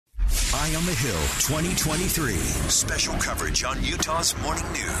Eye on the Hill 2023. Special coverage on Utah's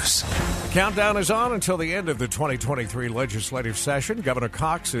Morning News. Countdown is on until the end of the 2023 legislative session. Governor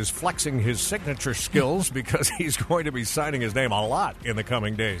Cox is flexing his signature skills because he's going to be signing his name a lot in the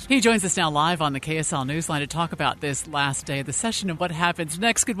coming days. He joins us now live on the KSL Newsline to talk about this last day of the session and what happens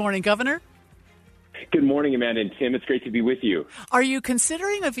next. Good morning, Governor. Good morning, Amanda and Tim. It's great to be with you. Are you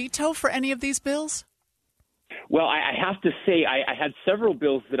considering a veto for any of these bills? Well, I have to say I had several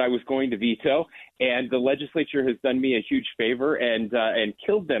bills that I was going to veto, and the legislature has done me a huge favor and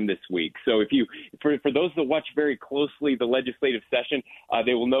killed them this week. So for those that watch very closely the legislative session,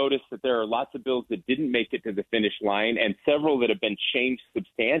 they will notice that there are lots of bills that didn't make it to the finish line, and several that have been changed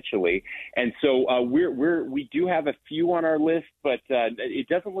substantially. And so we do have a few on our list, but it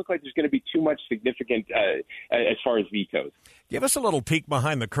doesn't look like there's going to be too much significant as far as vetoes. Give us a little peek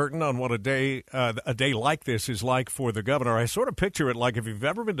behind the curtain on what a day like this is like for the governor. I sort of picture it like if you've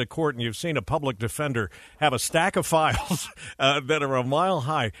ever been to court and you've seen a public defender have a stack of files that are a mile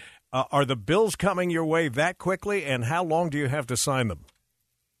high. Are the bills coming your way that quickly, and how long do you have to sign them?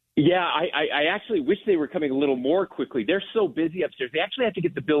 Yeah, I actually wish they were coming a little more quickly. They're so busy upstairs. They actually have to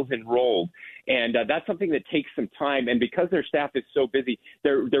get the bills enrolled, and that's something that takes some time. And because their staff is so busy,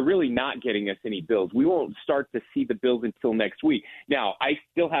 they're really not getting us any bills. We won't start to see the bills until next week. Now, I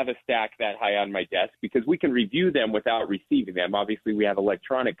still have a stack that high on my desk because we can review them without receiving them. Obviously, we have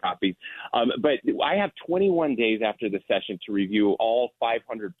electronic copies. But I have 21 days after the session to review all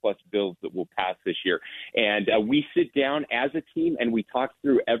 500-plus bills that will pass this year. And we sit down as a team, and we talk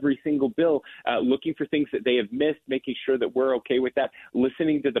through every single bill, looking for things that they have missed, making sure that we're okay with that,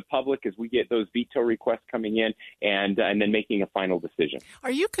 listening to the public as we get those veto requests coming in, and then making a final decision.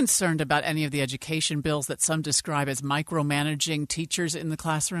 Are you concerned about any of the education bills that some describe as micromanaging teachers in the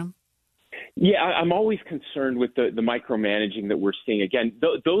classroom? Yeah, I'm always concerned with the micromanaging that we're seeing. Again,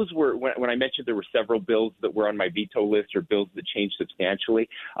 those were, when I mentioned there were several bills that were on my veto list or bills that changed substantially,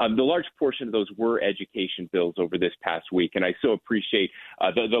 the large portion of those were education bills over this past week. And I so appreciate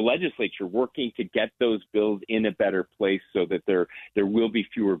the legislature working to get those bills in a better place so that there will be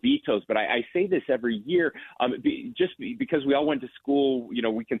fewer vetoes. But I say this every year, just because we all went to school,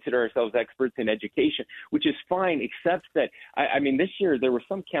 we consider ourselves experts in education, which is fine, except that, this year there were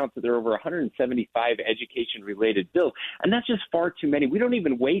some counts that there were over 175 education-related bills, and that's just far too many. We don't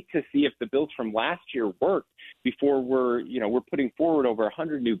even wait to see if the bills from last year worked before we're putting forward over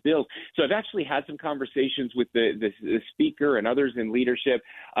 100 new bills. So I've actually had some conversations with the speaker and others in leadership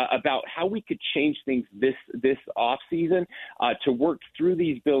about how we could change things this off season to work through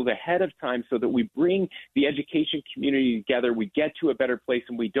these bills ahead of time so that we bring the education community together, we get to a better place,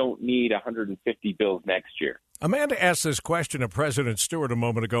 and we don't need 150 bills next year. Amanda asked this question of President Stewart a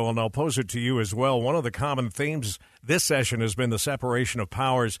moment ago, and I'll pose it to you as well. One of the common themes this session has been the separation of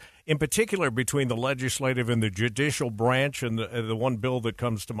powers, in particular between the legislative and the judicial branch, and the one bill that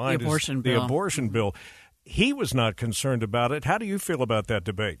comes to mind is the abortion bill. He was not concerned about it. How do you feel about that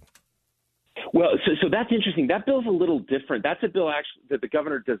debate? Well, so that's interesting. That bill's a little different. That's a bill actually that the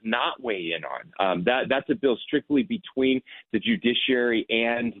governor does not weigh in on. That's a bill strictly between the judiciary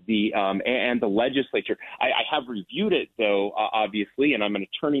and the legislature. I have reviewed it, though, obviously, and I'm an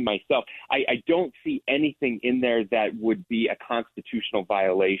attorney myself. I don't see anything in there that would be a constitutional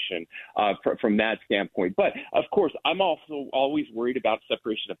violation from that standpoint. But, of course, I'm also always worried about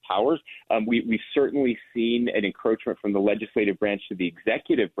separation of powers. We've certainly seen an encroachment from the legislative branch to the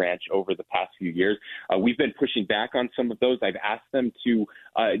executive branch over the past few years. We've been pushing back on some of those. I've asked them to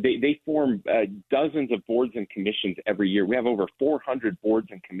they form dozens of boards and commissions every year. We have over 400 boards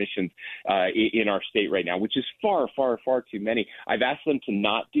and commissions in our state right now, which is far, far, far too many. I've asked them to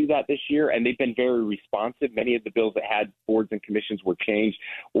not do that this year, and they've been very responsive. Many of the bills that had boards and commissions were changed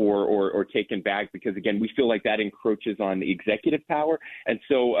or taken back because, again, we feel like that encroaches on the executive power. And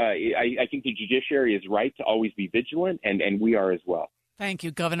so I think the judiciary is right to always be vigilant, and we are as well. Thank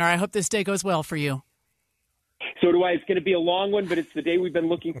you, Governor. I hope this day goes well for you. So do I. It's going to be a long one, but it's the day we've been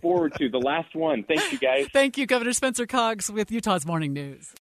looking forward to, the last one. Thank you, guys. Thank you, Governor Spencer Cox with Utah's Morning News.